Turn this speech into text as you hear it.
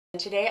And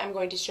today I'm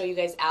going to show you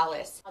guys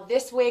Alice. Now,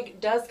 this wig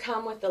does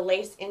come with the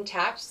lace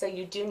intact, so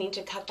you do need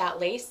to cut that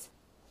lace.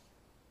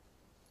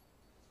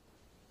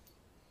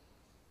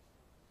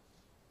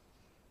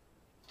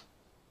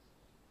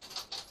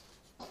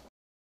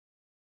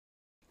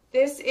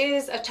 This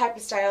is a type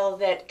of style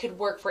that could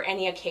work for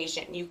any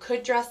occasion. You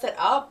could dress it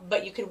up,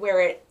 but you could wear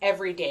it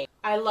every day.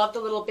 I love the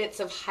little bits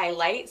of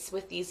highlights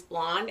with these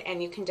blonde,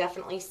 and you can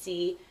definitely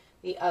see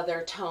the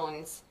other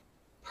tones.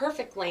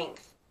 Perfect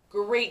length,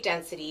 great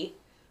density.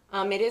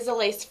 It is a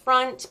lace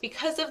front.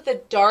 Because of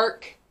the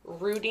dark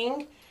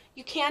rooting,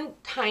 you can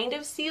kind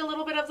of see a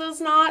little bit of those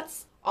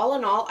knots. All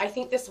in all, I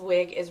think this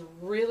wig is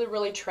really,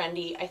 really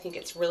trendy. I think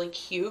it's really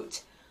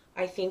cute.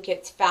 I think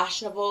it's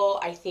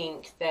fashionable. I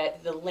think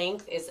that the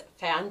length is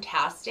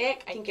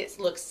fantastic. I think it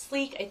looks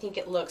sleek. I think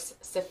it looks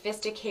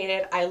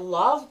sophisticated. I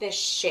love this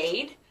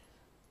shade.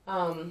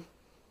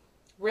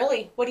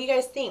 Really, what do you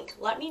guys think?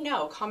 Let me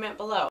know. Comment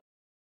below.